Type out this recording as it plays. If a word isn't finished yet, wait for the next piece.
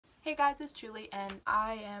Hey guys, it's Julie and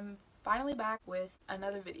I am finally back with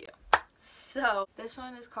another video. So this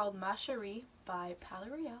one is called Ma Chérie by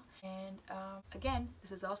Palaye, and again,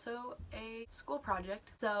 this is also a school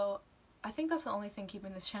project, so I think that's the only thing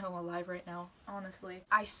keeping this channel alive right now, honestly.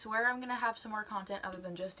 I swear I'm gonna have some more content other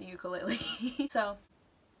than just a ukulele. So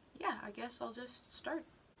yeah, I guess I'll just start.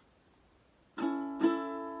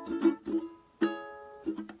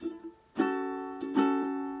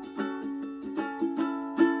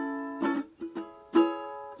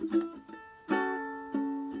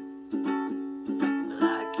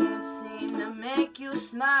 You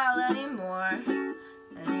smile anymore,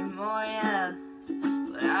 yeah.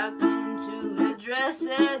 But I've been to the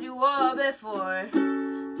dresses you wore before.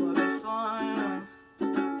 Well,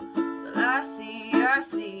 I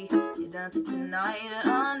see, you dancing tonight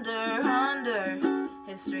under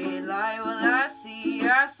history light. Well, I see,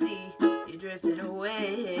 you drifting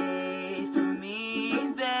away from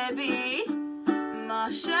me, baby, ma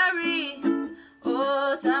chérie.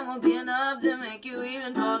 Oh, time won't be enough to make you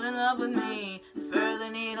even fall in love with me. Further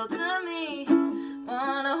needle to me.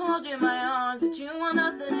 Wanna hold you in my arms, but you want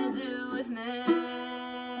nothing to do with me,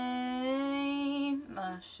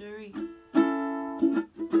 ma chérie.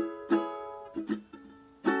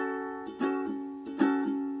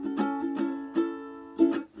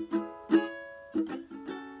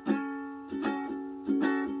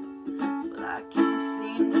 Well, I can't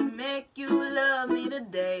seem to make you love me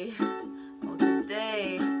today.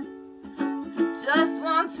 Just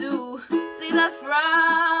want to see the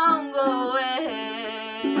frown go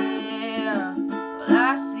away. Well,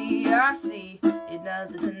 I see, it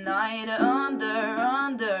does it tonight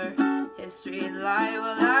under history light.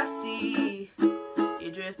 Well, I see,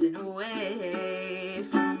 you're drifting away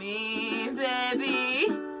from me, baby,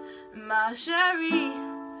 ma chérie.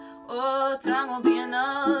 Oh, time won't be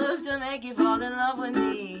enough to make you fall in love with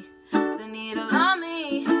me. The needle on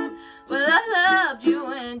me. Well, I loved you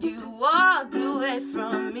and you walked away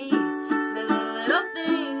from me. It's the little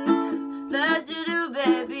things that you do,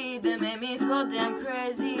 baby, that made me so damn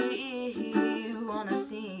crazy. You wanna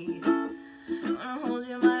see, wanna hold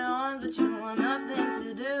you in my arms, but you want nothing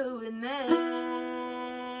to do with me.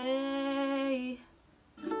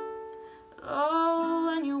 Oh,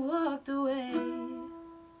 when you walked away.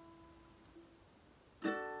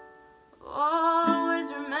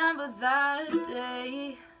 Always remember that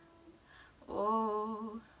day.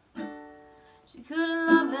 Oh, she couldn't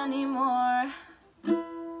love anymore.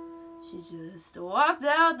 She just walked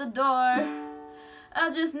out the door. I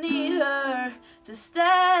just need her to stay,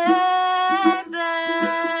 baby.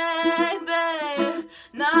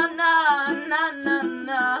 Nah,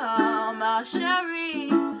 ma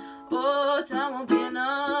chérie. Oh, time won't be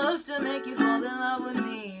enough to make you fall in love with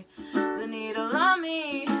me. The needle on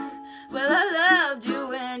me. Well, I loved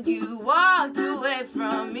you and you walked away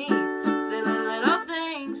from me. Say the little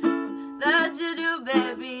things that you do,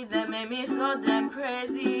 baby, that made me so damn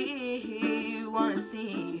crazy. You wanna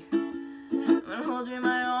see, wanna hold you in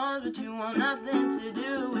my arms, but you want nothing to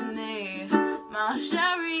do with me, ma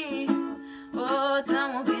chérie. Oh,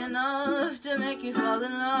 time won't be enough to make you fall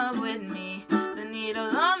in love with me. The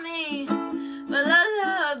needle on me. Well, I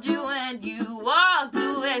loved you and you walked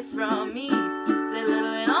away from me. Say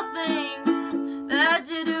little things that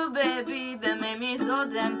you do, baby, that made me so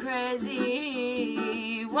damn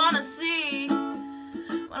crazy. Wanna see,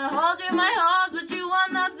 wanna hold you in my arms, but you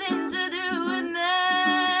want nothing to do with me.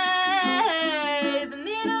 The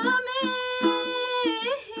needle on me.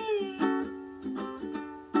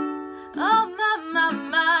 Oh,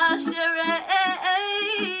 ma chérie,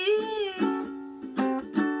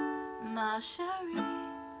 ma chérie.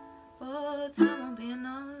 Oh, time won't be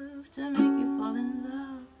enough to make you fall in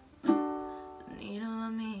love. The needle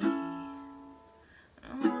on me.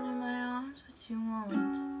 I'm holding my arms, but you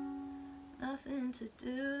want nothing to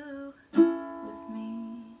do with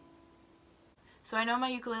me. So I know my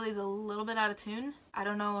ukulele is a little bit out of tune. I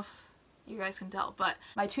don't know if you guys can tell, but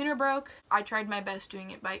my tuner broke. I tried my best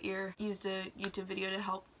doing it by ear. Used a YouTube video to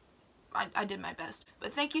help. I did my best.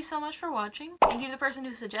 But thank you so much for watching. Thank you to the person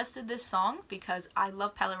who suggested this song, because I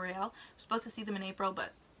love Palaye. I'm supposed to see them in April,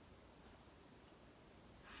 but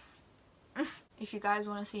if you guys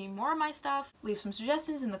want to see more of my stuff, leave some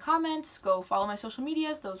suggestions in the comments. Go follow my social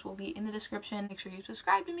medias. Those will be in the description. Make sure you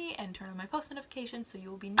subscribe to me and turn on my post notifications so you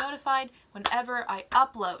will be notified whenever I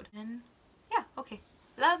upload. And yeah, okay.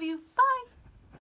 Love you. Bye!